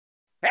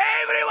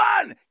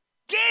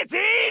Get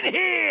in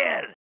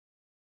here!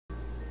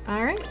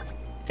 Alright.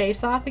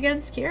 Face off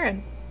against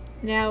Kieran.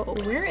 Now,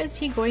 where is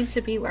he going to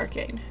be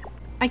lurking?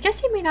 I guess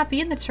he may not be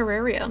in the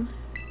terrarium.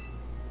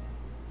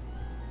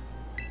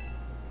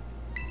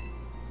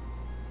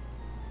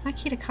 Not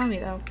Kitakami,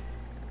 though.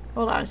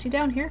 Hold on, is he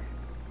down here?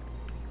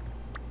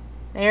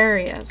 There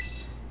he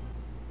is.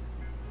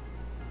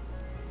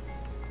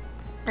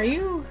 Are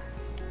you...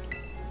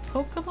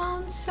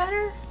 Pokemon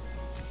Center?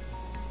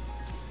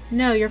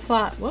 No, you're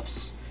plot.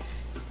 Whoops.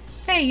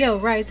 Hey, yo,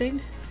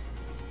 Rising.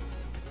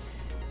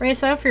 Ready to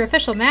sign up for your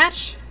official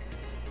match?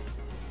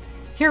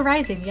 You're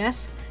Rising,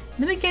 yes?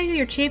 Let me give you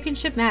your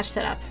championship match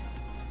setup.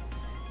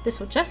 This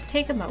will just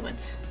take a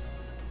moment.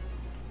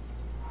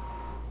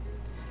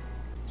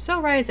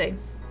 So, Rising,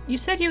 you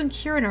said you and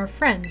Kieran are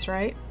friends,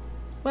 right?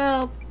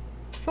 Well,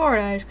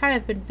 sorta. I've kind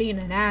of been being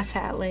an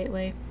asshat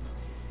lately.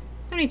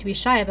 No need to be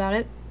shy about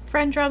it.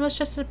 Friend drama's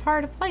just a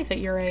part of life at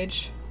your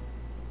age.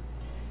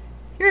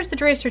 Here's the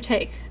Dracer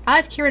take. I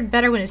liked Kieran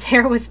better when his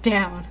hair was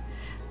down.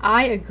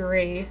 I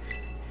agree.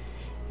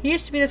 He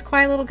used to be this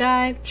quiet little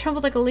guy,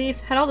 trembled like a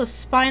leaf, had all the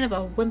spine of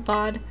a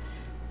wimpod.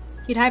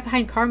 He'd hide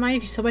behind Carmine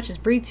if you so much as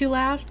breathed too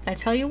loud. I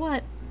tell you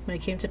what, when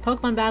it came to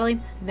Pokemon battling,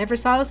 I never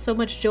saw so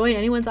much joy in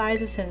anyone's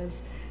eyes as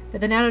his.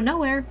 But then out of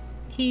nowhere,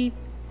 he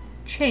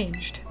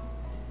changed.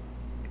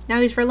 Now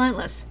he's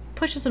relentless.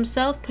 Pushes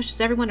himself, pushes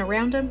everyone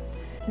around him.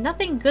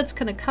 Nothing good's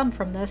gonna come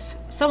from this.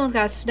 Someone's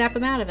gotta snap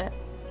him out of it.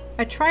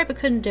 I tried but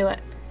couldn't do it.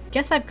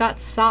 Guess I've got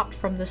sopped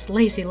from this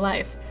lazy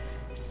life.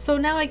 So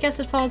now I guess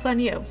it falls on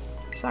you.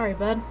 Sorry,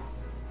 bud.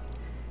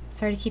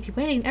 Sorry to keep you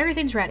waiting.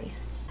 Everything's ready.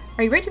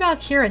 Are you ready to battle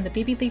Kieran, the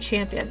BB League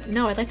champion?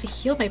 No, I'd like to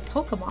heal my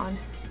Pokemon.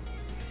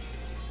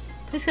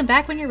 Please come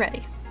back when you're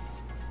ready.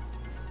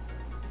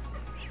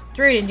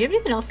 Drayden, do you have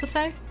anything else to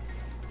say?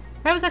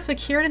 What was next with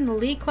Kieran in the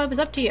League Club is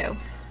up to you.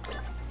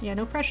 Yeah,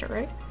 no pressure,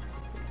 right?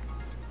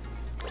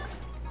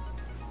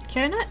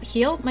 Can I not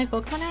heal my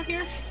Pokemon out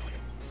here?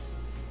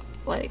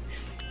 Like...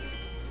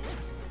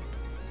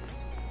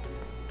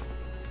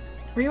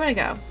 Where do you want to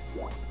go?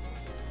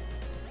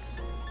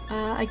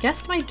 I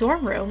guess my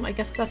dorm room. I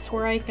guess that's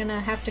where I'm gonna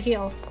have to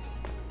heal.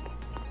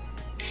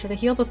 Should have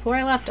healed before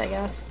I left, I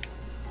guess.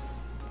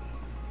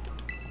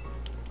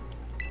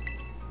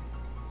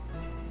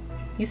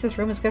 At least this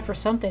room is good for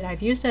something.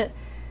 I've used it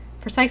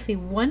precisely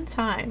one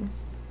time.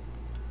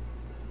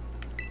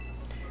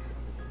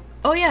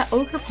 Oh yeah,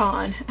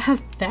 Ogerpon.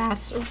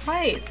 That's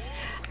right.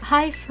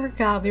 I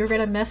forgot we were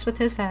gonna mess with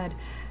his head.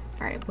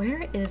 Alright,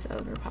 where is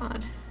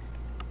Ogerpon?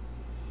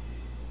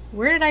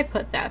 Where did I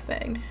put that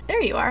thing?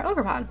 There you are,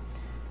 Ogerpon.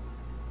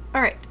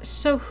 Alright,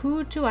 so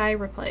who do I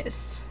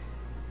replace?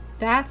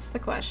 That's the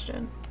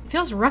question. It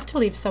feels rough to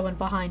leave someone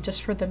behind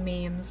just for the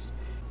memes.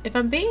 If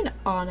I'm being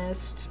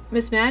honest,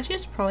 Miss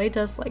Magius probably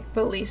does like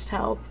the least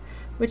help,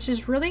 which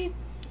is really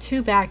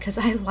too bad because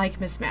I like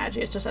Miss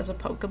Magius just as a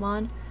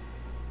Pokemon.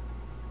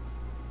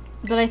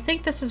 But I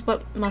think this is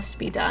what must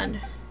be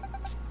done.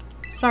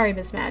 Sorry,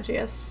 Miss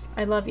Magius.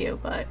 I love you,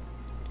 but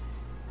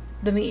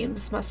the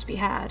memes must be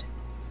had.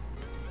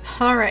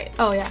 Alright,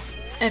 oh yeah.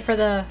 And for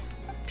the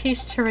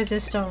piece to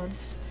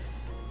resistance.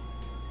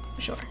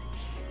 Sure.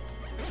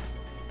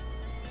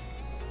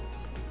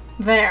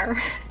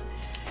 There.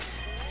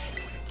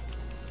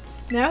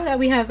 Now that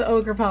we have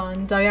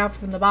Ogerpon dug out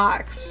from the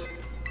box,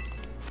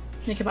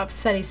 make him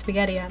upsetty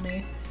spaghetti at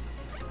me.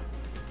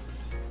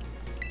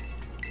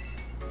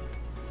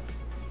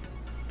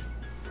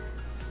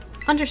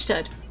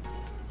 Understood.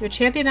 Your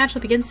champion match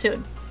will begin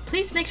soon.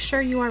 Please make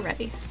sure you are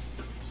ready.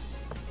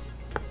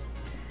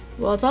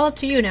 Well, it's all up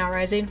to you now,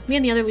 Rising. Me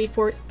and the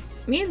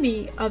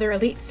other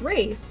Elite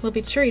Three will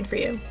be cheering for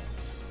you.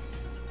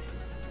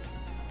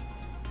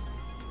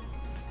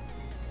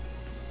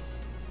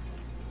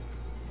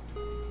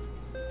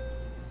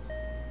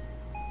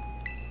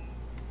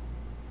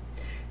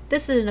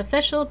 This is an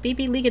official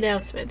BB League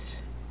announcement.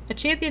 A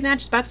champion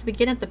match is about to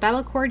begin at the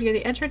battle court near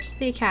the entrance to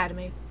the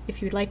academy.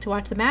 If you'd like to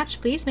watch the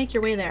match, please make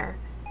your way there.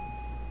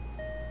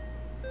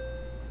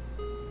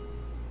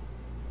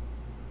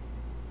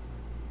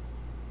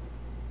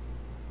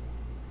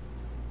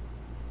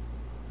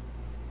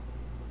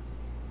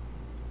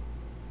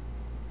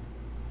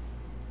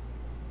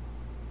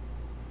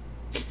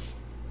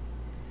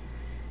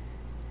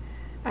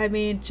 I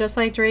mean, just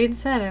like Drayden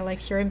said, I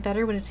liked Kieran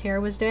better when his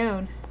hair was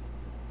down.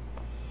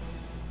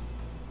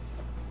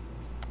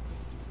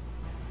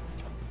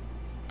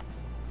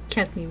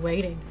 Kept me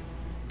waiting.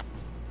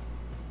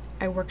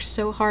 I worked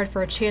so hard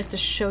for a chance to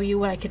show you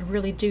what I can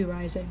really do,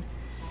 Rising.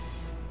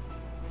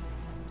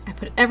 I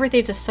put everything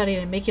into studying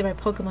and making my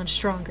Pokemon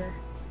stronger.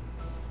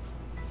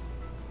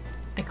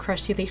 I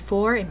crushed the Elite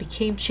Four and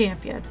became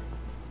champion.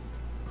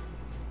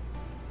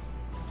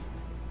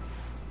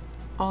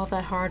 All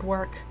that hard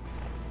work.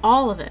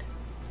 All of it.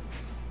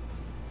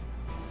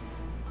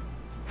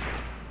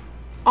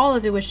 All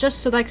of it was just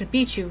so that I could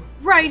beat you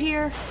right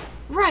here,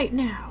 right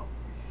now.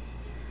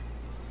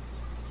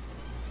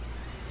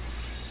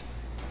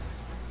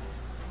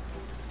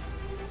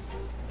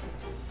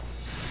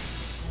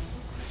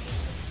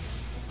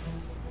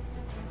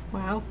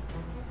 Wow.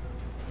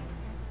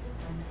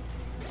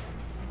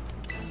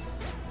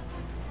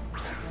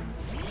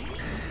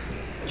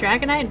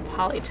 Dragonite and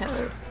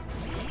Politoed.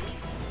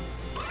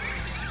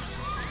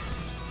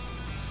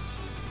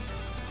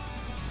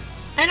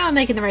 I know I'm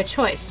making the right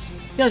choice.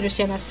 You'll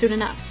understand that soon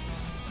enough.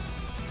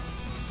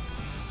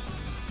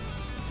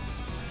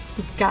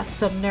 You've got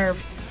some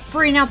nerve.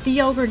 Bring out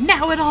the ogre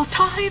now at all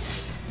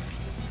times!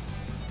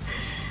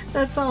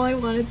 That's all I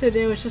wanted to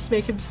do, was just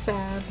make him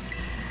sad.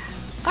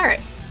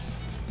 Alright.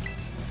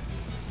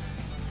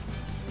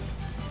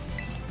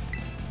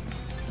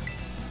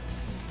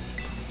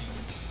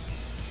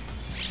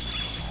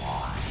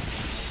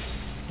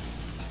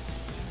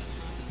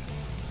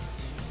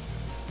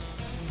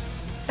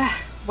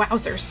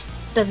 Wowzers.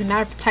 Doesn't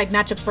matter if the type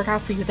matchups work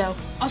out for you, though.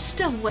 I'll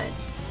still win.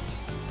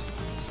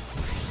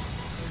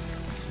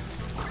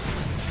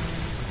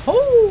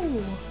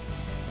 Oh!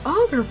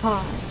 Ogre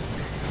Pod!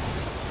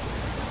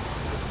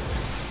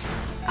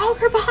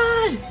 Ogre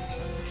Pod!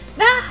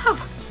 No!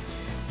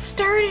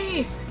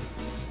 Sturdy!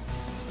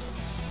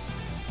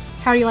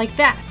 How do you like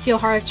that? See how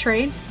hard I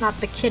trained? Not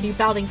the kid you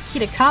battling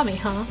Kitakami,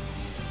 huh?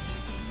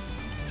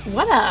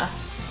 What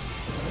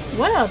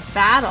a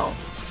battle.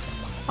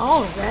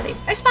 Already.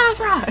 I smile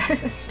throw!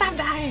 Stop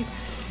dying!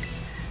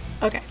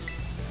 Okay.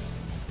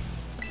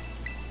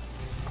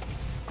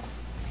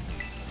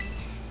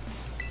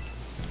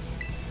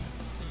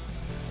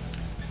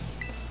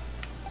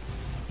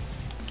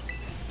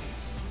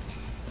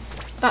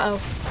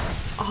 Uh-oh.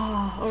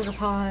 Oh, Ogre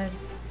Pod.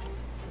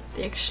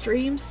 The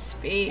extreme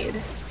speed.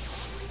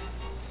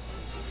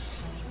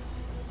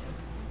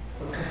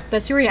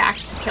 Does he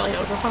react to killing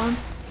Ogre Pod?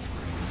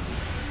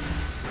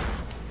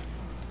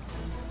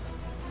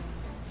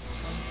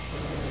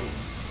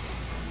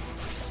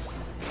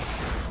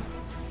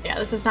 Yeah,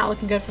 this is not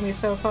looking good for me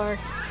so far.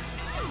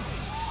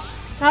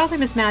 I don't think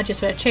Miss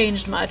Magius would have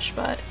changed much,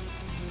 but...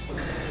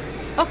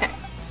 Okay.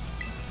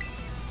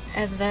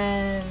 And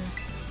then...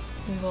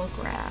 we will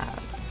grab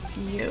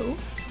you.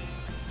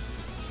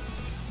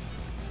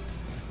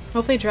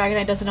 Hopefully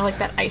Dragonite doesn't know like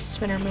that Ice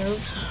Spinner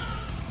move.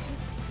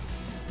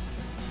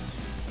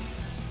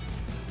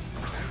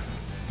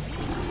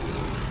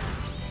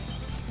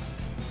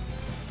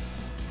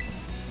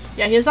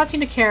 Yeah, he does not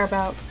seem to care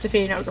about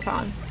defeating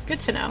Ogerpon.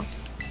 Good to know.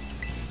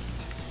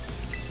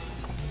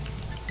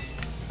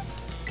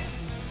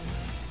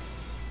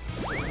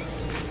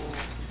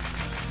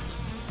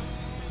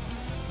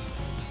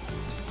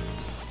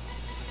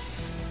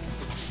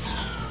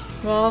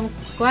 Well, I'm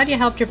glad you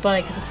helped your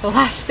buddy, because it's the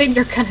last thing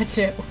you're gonna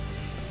do.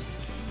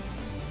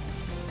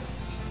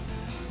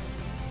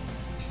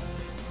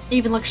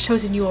 Even Luck's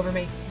chosen you over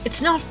me.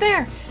 It's not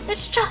fair!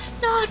 It's just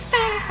not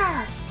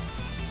fair!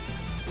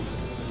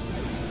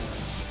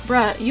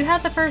 Bruh, you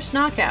had the first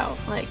knockout.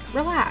 Like,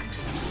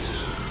 relax.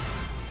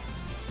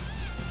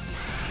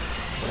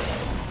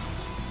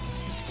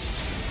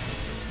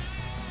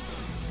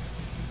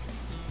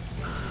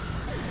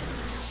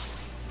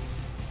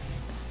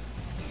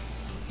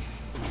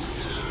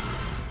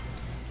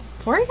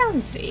 Porygon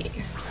Z.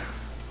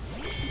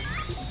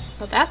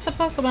 Well, that's a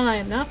Pokemon I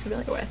am not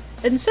familiar with.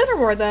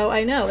 Incineroar, though,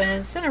 I know,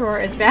 and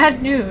Incineroar is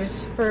bad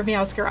news for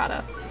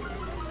Meowscarada.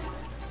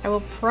 I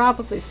will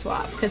probably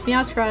swap, because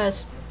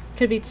Meowscarada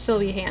could still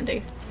be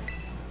handy.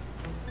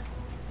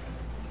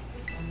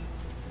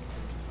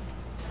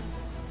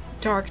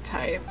 Dark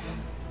type.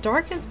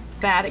 Dark is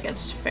bad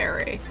against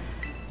Fairy.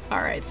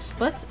 Alright, so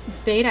let's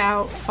bait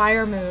out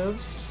fire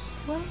moves.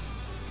 Well,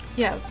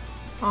 yeah,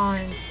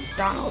 on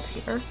Donald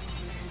here.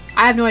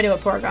 I have no idea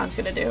what Porygon's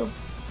gonna do.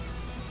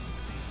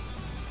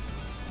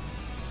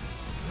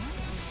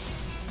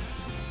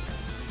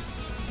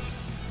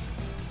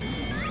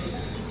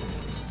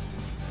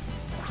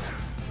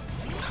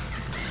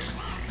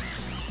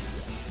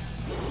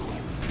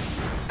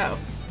 Oh.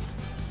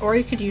 Or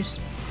you could use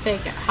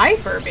fake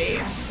Hyper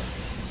Beam.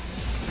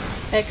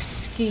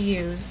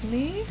 Excuse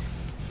me?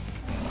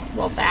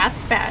 Well,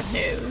 that's bad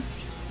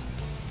news.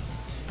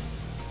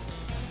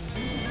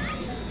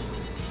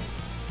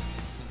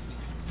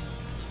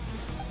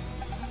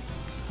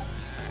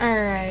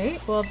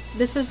 Alright, well,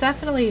 this is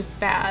definitely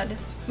bad.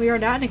 We are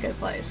not in a good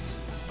place.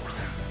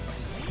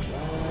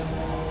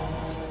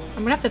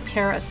 I'm gonna have to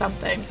Terra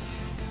something.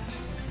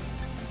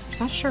 I'm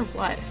not sure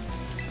what.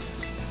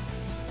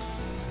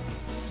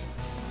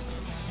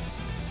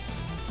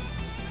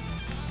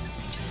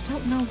 I just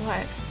don't know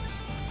what.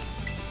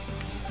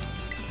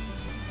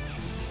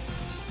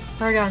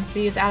 Porygon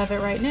Z is out of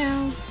it right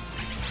now.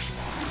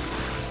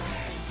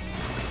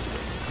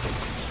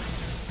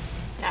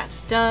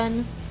 That's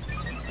done.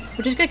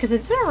 Which is good, because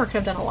Incineroar could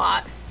have done a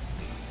lot.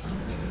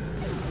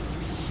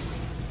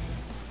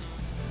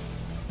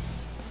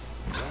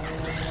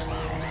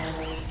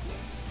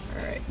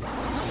 Alright.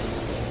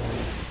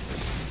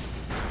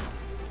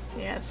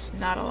 Yeah, it's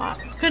not a lot.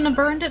 Couldn't have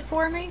burned it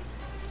for me?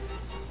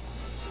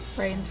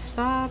 Rain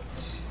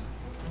stopped.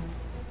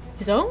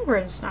 His own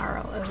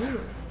Grimmsnarl.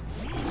 Ooh.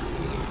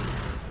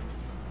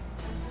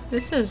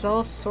 This is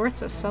all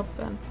sorts of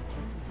something.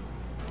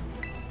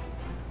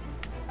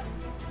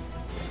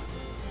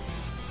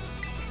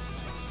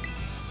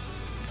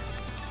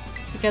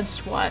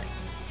 Against what?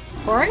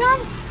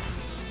 Porygon?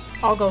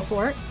 I'll go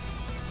for it.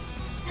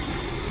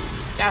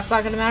 That's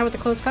not gonna matter with the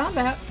close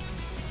combat.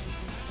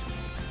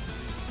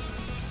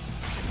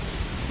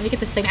 Let me get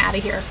this thing out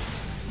of here.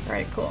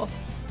 Alright, cool.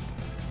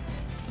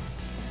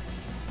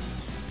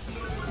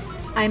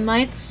 I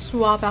might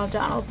swap out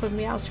Donald for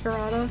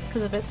Meowscarada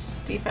because of its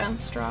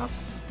defense drop.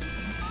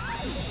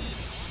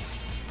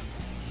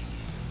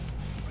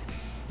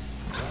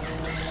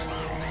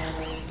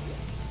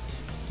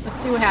 Let's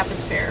see what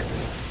happens here.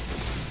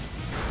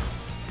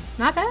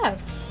 Not bad.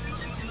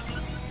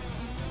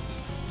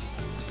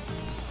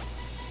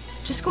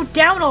 Just go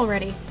down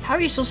already! How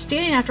are you still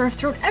standing after I've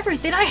thrown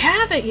everything I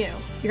have at you?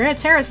 You're gonna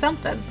tear us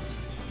something.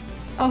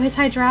 Oh, his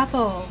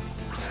Hydrapple.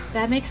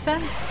 That makes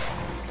sense.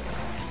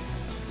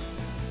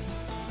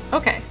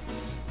 Okay.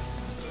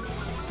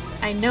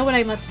 I know what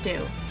I must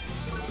do.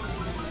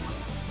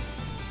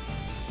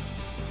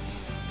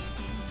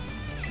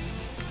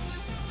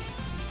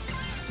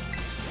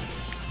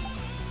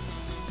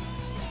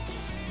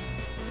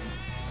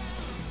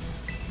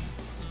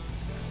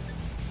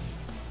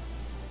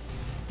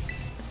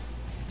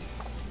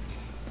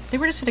 I think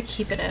we're just gonna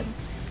keep it in.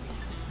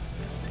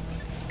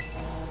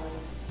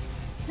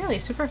 Really?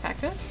 Super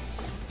effective?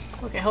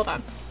 Okay, hold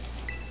on.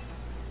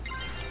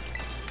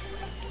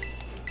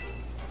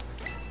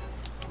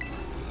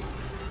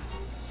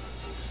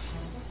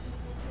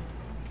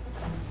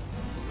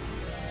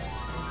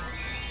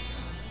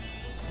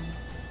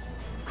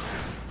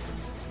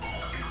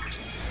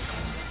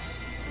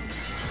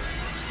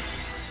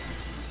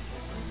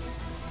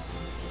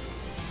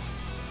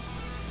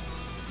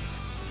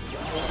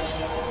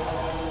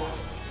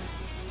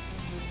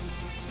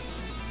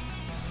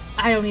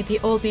 I don't need the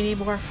old me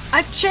anymore.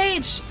 I've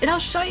changed! And I'll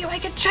show you I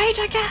can change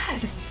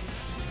again!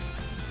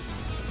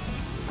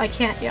 I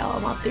can't yell,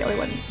 I'm not the only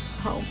one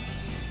home.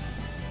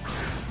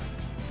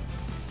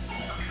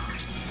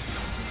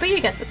 But you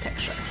get the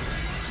picture.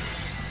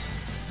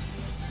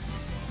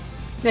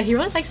 Yeah, he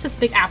really likes this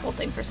big apple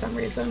thing for some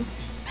reason.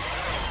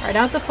 Alright,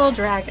 now it's a full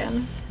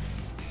dragon.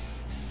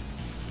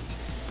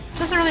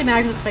 Doesn't really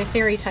matter if my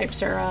fairy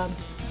types are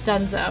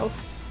Dunzo.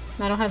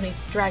 And I don't have any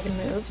dragon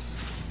moves.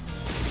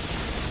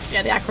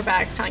 Yeah, the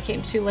acrobatics kind of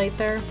came too late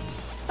there.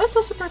 That was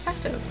so super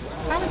effective.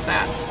 How was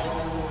that?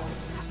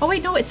 Oh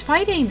wait, no, it's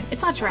fighting!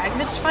 It's not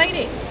dragon, it's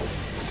fighting!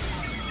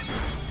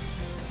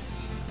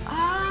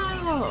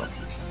 Oh!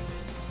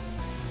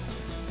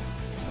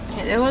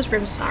 Okay, there was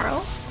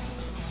Grimmsnarl.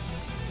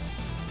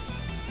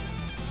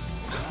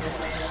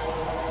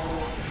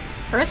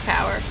 Earth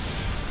power.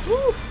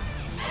 Woo!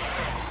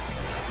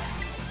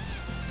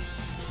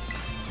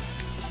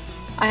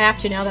 I have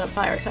to now that I'm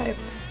fire type.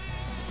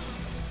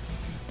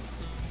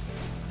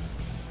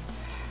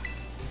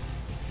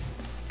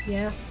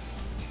 Yeah.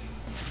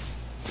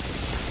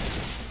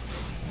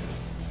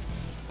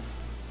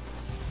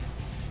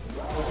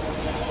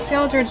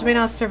 Skeletons may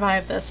not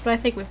survive this, but I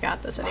think we've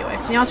got this anyway.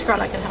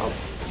 Meowscarada can help.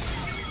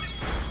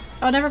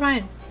 Oh, never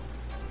mind.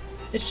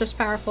 It's just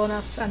powerful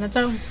enough on its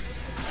own.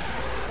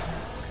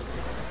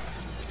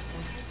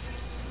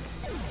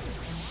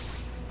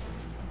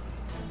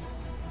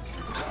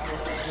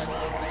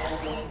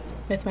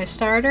 With my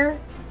starter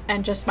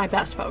and just my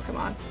best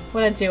Pokemon.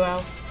 What a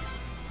duo.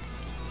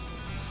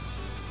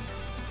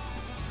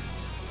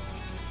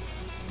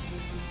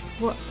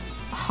 What?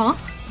 Huh?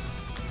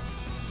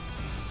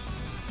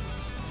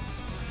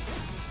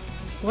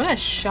 What a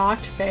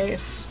shocked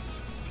face.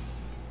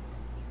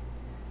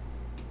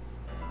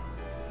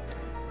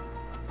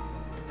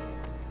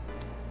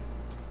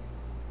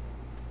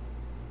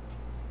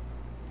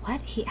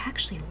 What? He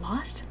actually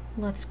lost?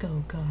 Let's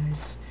go,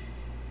 guys.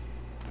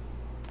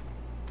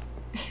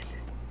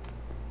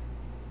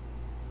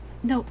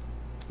 No.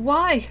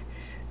 Why?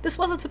 This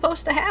wasn't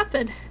supposed to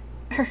happen.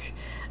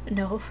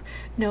 No,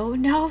 no,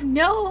 no,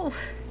 no!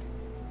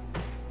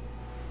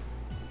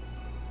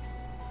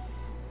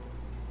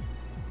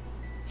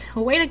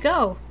 Way to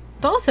go.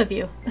 Both of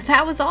you.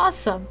 That was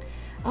awesome.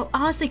 Oh,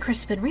 honestly,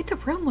 Crispin, read the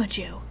room, would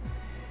you?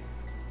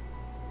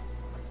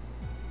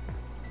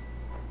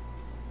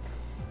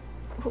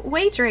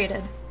 Wait,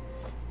 Drayden.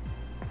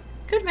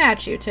 Good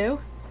match, you two.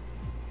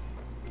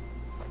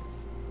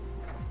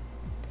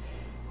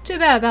 Too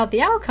bad about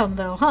the outcome,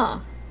 though, huh?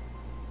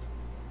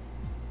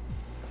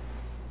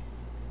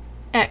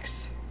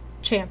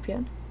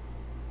 Champion.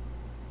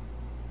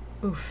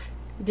 Oof.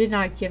 He did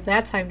not give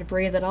that time to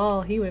breathe at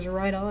all. He was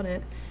right on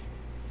it.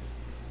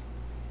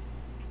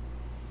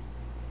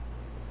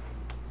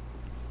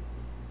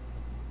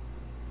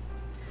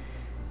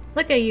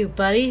 Look at you,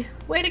 buddy.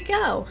 Way to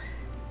go.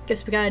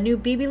 Guess we got a new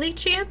BB League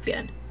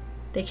champion.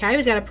 The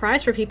Academy's got a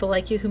prize for people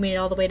like you who made it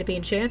all the way to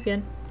being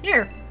champion.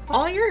 Here,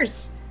 all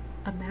yours.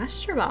 A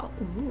Master Ball.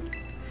 Ooh.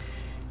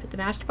 Put the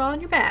Master Ball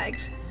in your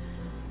bags.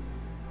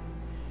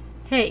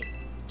 Hey,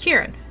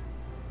 Kieran.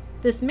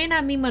 This may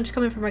not mean much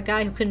coming from a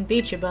guy who couldn't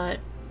beat you, but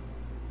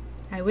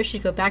I wish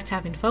you'd go back to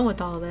having fun with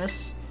all of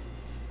this.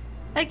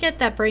 I get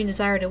that brain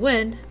desire to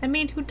win. I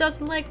mean, who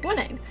doesn't like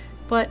winning?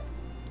 But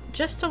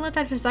just don't let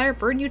that desire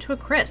burn you to a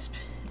crisp.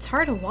 It's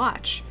hard to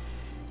watch.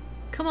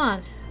 Come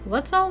on,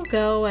 let's all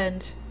go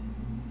and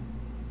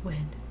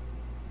win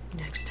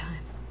next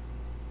time.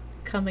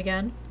 Come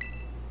again.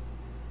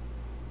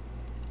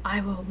 I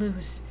won't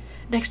lose.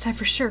 Next time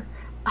for sure.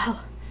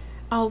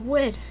 I'll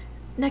win.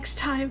 Next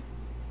time,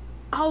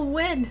 I'll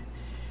win.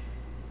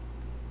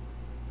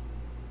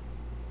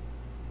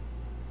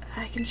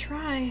 I can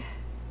try.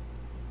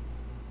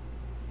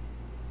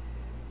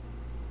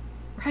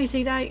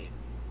 Rising Knight.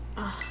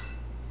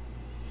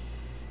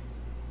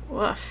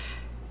 Woof.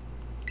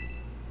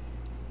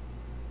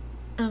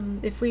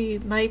 If we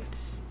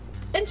might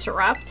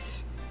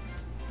interrupt.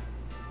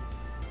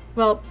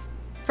 Well,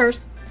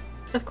 first,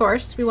 of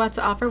course, we want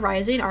to offer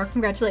Rising our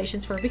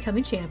congratulations for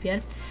becoming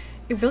champion.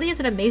 It really is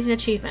an amazing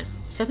achievement,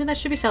 something that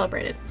should be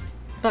celebrated.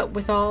 But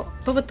with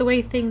the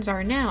way things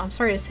are now, I'm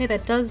sorry to say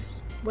that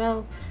does,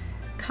 well,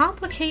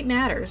 complicate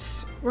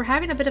matters. We're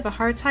having a bit of a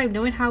hard time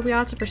knowing how we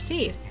ought to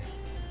proceed.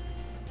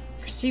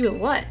 Proceed with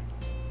what?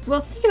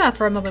 Well, think about it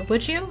for a moment,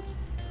 would you?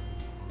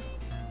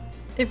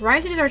 If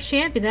Rising is our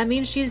champion, that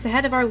means she's the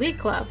head of our league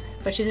club.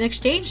 But she's an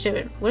exchange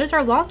student. What is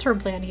our long-term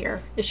plan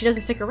here, if she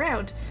doesn't stick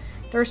around?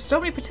 There are so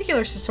many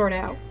particulars to sort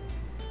out.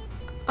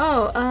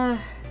 Oh,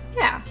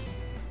 yeah.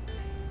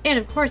 And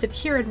of course, if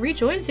Kieran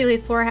rejoins the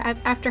Elite Four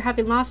after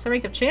having lost the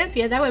rank of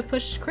champion, that would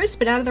push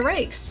Crispin out of the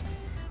ranks.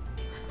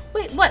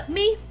 Wait, what,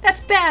 me?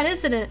 That's bad,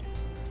 isn't it?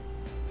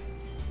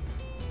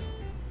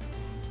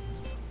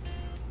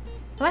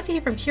 I'd like to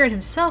hear from Kieran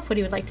himself what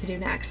he would like to do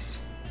next.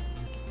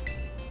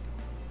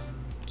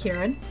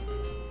 Kieran?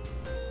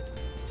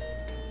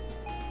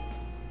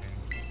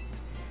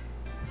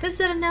 This is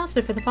an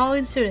announcement for the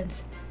following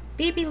students.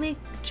 BB League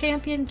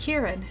Champion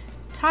Kieran,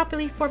 Top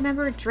Elite Four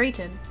member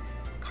Drayton,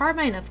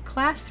 Carmine of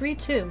Class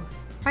 3-2,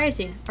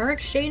 Rising, our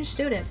exchange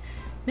student,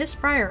 Miss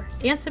Pryor,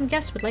 and some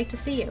guests would like to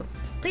see you.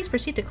 Please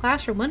proceed to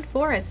Classroom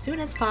 1-4 as soon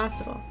as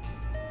possible.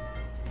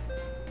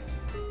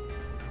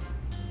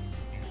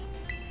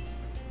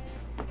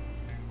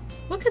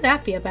 What could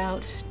that be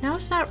about? Now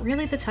it's not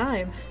really the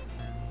time.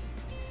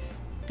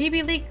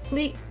 BB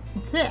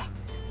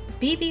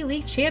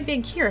League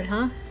Champion Kieran,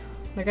 huh?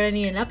 They're gonna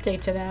need an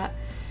update to that.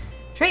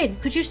 Drayton,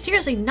 could you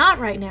seriously not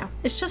right now?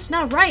 It's just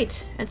not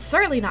right, and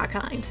certainly not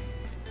kind.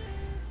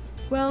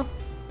 Well,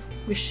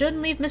 we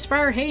shouldn't leave Miss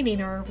Pryor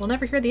hanging or we'll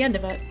never hear the end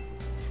of it.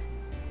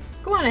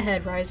 Go on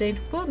ahead, Rising.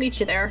 We'll meet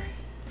you there.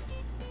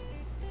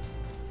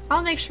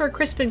 I'll make sure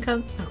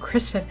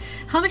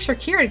I'll make sure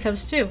Kieran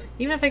comes too,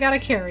 even if I gotta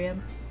carry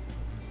him.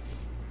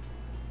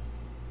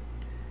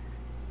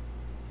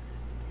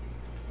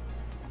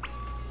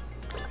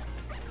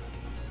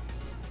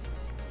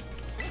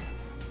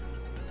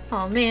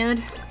 Oh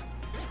man.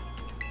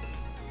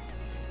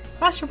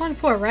 Classroom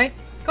 1-4, right?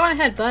 Go on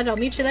ahead, bud. I'll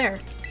meet you there.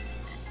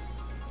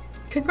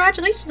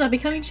 Congratulations on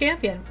becoming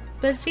champion,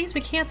 but it seems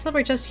we can't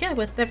celebrate just yet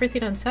with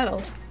everything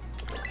unsettled.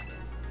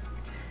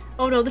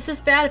 Oh no, this is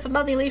bad. If I'm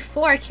on the Elite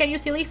Four, I can't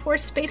use the Elite Four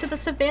space at the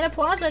Savannah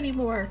Plaza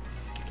anymore.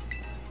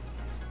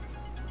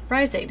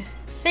 Rising.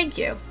 Thank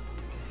you.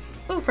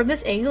 Oh, from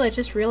this angle, I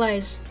just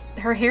realized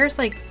her hair's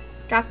like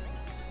got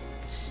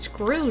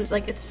screws.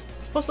 Like it's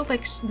supposed to look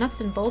like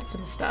nuts and bolts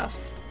and stuff.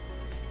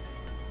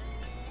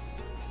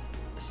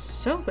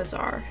 So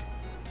bizarre.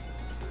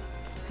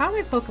 How are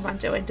my Pokemon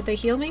doing? Did they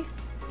heal me?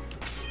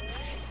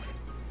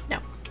 No.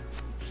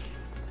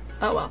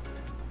 Oh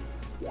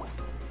well.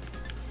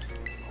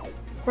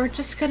 We're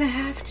just gonna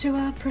have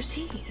to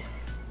proceed.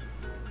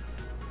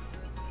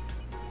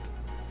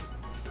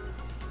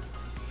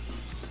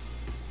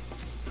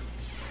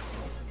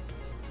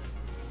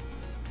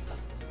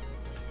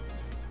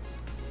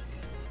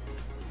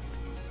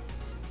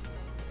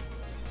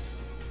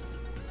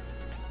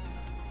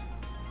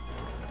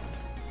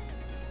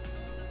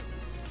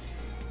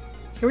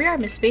 Here we are,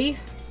 Miss B.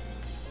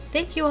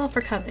 Thank you all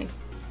for coming.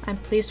 I'm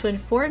pleased to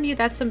inform you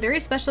that some very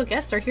special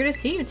guests are here to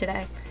see you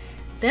today.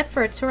 They left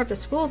for a tour of the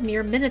school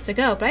mere minutes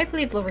ago, but I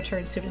believe they'll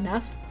return soon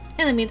enough.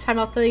 In the meantime,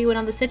 I'll fill you in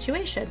on the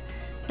situation.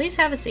 Please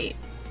have a seat.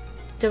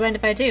 Don't mind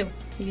if I do.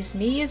 These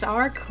knees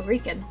are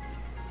creaking.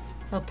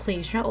 Oh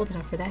please, you're not old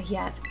enough for that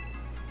yet.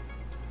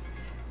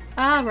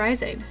 Ah,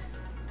 Rising.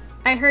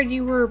 I heard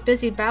you were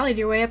busy battling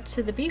your way up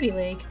to the BB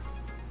League.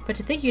 But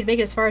to think you'd make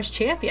it as far as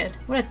champion,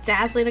 what a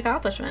dazzling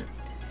accomplishment.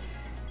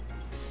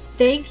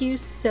 Thank you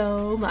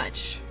so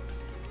much.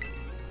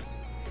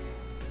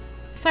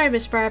 Sorry,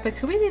 Miss Pryor, but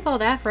could we leave all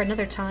that for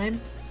another time?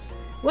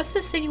 What's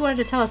this thing you wanted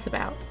to tell us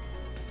about?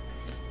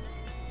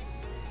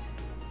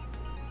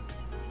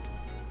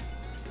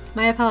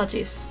 My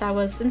apologies. That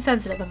was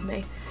insensitive of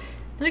me.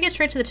 Let me get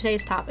straight to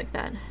today's topic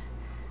then.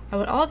 I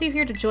want all of you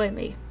here to join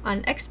me on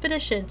an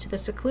expedition to the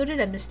secluded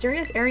and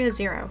mysterious Area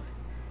Zero.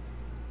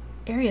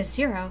 Area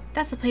Zero?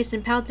 That's the place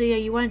in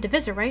Paldea you wanted to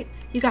visit, right?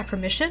 You got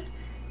permission?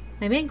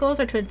 My main goals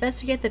are to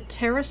investigate the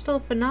terrestrial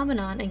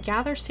phenomenon and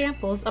gather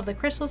samples of the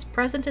crystals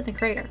present in the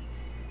crater.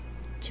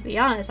 To be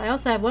honest, I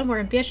also have one more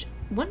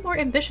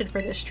ambition for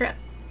this trip.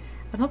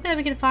 I'm hoping that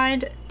we can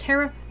find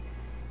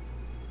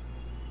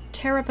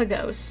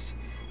Terrapagos,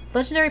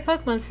 legendary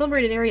Pokemon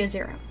slumbering in Area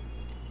Zero.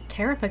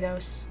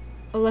 Terrapagos?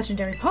 A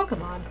legendary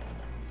Pokemon?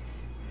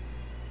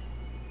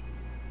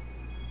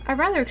 A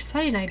rather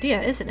exciting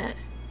idea, isn't it?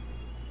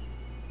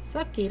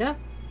 Sup, Gita?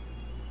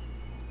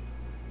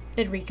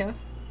 Enrica.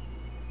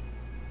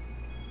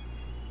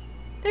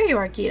 There you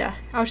are, Gita.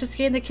 I was just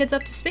getting the kids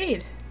up to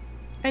speed.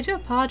 I do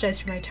apologize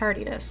for my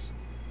tardiness.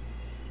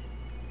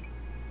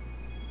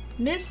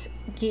 Miss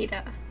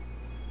Gita.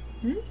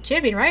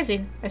 Champion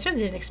Rising? I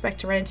certainly didn't expect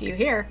to run into you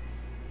here.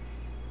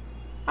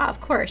 Ah, of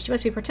course. You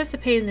must be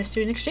participating in the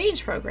student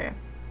exchange program.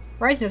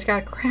 Rising has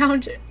got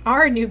crowned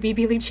our new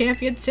BB League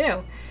champion,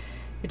 too.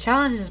 Your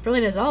challenge is as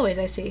brilliant as always,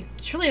 I see.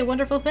 It's truly a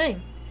wonderful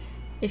thing.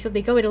 If you'll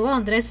be going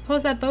along, then I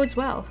suppose that bodes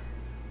well.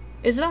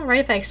 Is it alright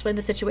if I explain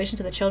the situation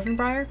to the children,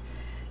 Briar?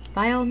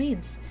 By all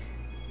means.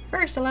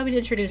 First, allow me to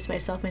introduce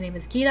myself. My name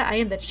is Gita. I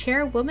am the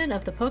chairwoman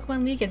of the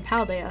Pokémon League in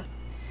Paldea.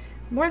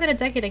 More than a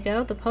decade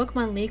ago, the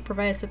Pokémon League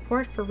provided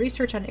support for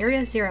research on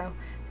Area Zero,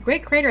 the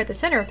great crater at the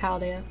center of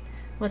Paldea.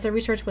 Once the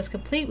research was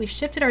complete, we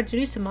shifted our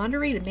duties to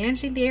monitoring and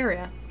managing the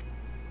area.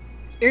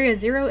 Area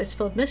Zero is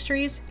full of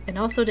mysteries and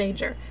also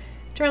danger.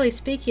 Generally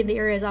speaking, the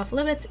area is off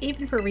limits,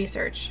 even for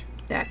research.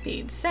 That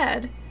being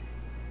said,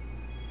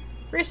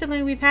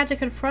 recently we've had to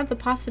confront the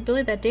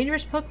possibility that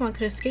dangerous Pokémon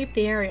could escape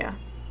the area.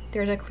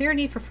 There is a clear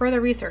need for further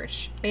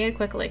research, and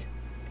quickly.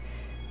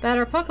 But at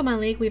our Pokémon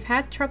League, we've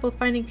had trouble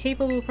finding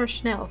capable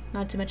personnel,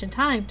 not to mention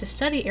time, to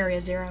study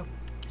Area Zero.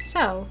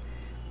 So,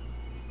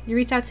 you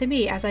reached out to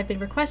me, as I've been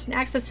requesting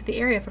access to the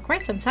area for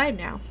quite some time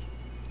now.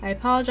 I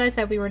apologize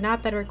that we were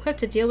not better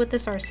equipped to deal with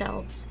this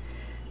ourselves.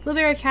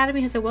 Blueberry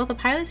Academy has a wealth of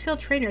highly skilled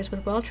trainers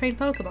with well-trained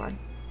Pokémon.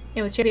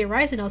 And with Champion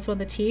Rising also on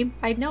the team,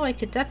 I didn't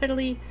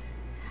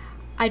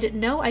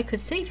know I could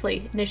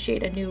safely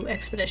initiate a new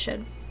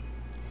expedition.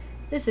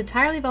 This is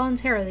entirely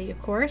voluntarily,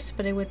 of course,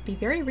 but it would be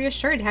very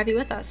reassuring to have you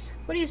with us.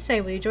 What do you say?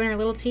 Will you join our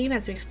little team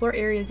as we explore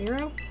Area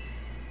Zero?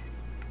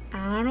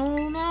 I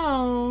don't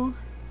know.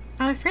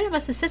 I'm afraid I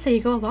must insist that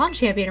you go along,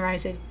 Champion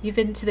Rising. You've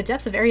been to the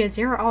depths of Area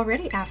Zero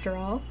already, after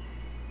all.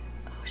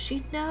 Oh,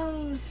 she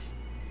knows.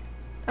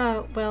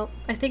 Well,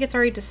 I think it's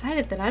already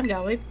decided that I'm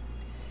going.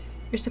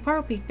 Your support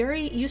will be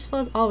very useful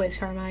as always,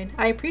 Carmine.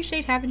 I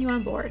appreciate having you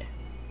on board.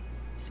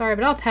 Sorry,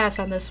 but I'll pass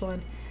on this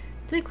one.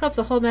 The League Club's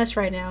a whole mess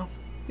right now.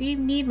 We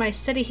need my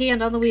steady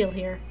hand on the wheel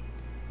here.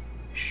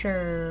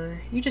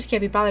 Sure. You just can't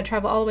be bothered to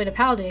travel all the way to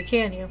Paldea,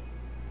 can you?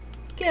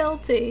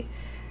 Guilty.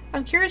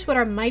 I'm curious what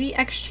our mighty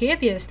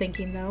ex-champion is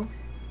thinking, though.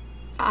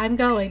 I'm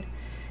going.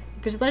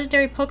 If there's a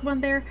legendary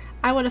Pokemon there,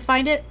 I want to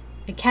find it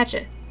and catch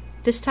it.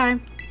 This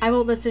time, I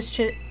won't let this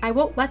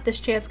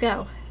chance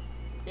go.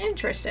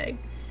 Interesting.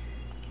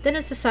 Then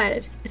it's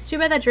decided. It's too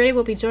bad that Drake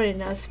will be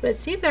joining us, but it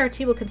seems that our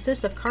team will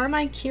consist of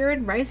Carmine,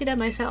 Kieran, Rising, and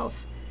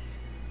myself.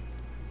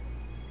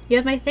 You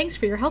have my thanks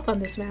for your help on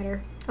this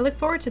matter. I look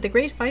forward to the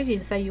great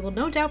findings that you will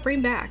no doubt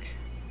bring back.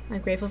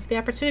 I'm grateful for the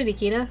opportunity,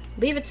 Gita.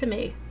 Leave it to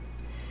me.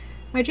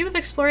 My dream of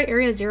exploring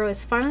Area Zero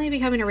is finally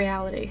becoming a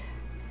reality.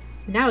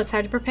 Now it's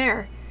time to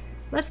prepare.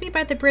 Let's meet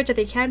by the bridge at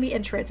the Academy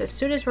entrance as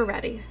soon as we're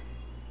ready.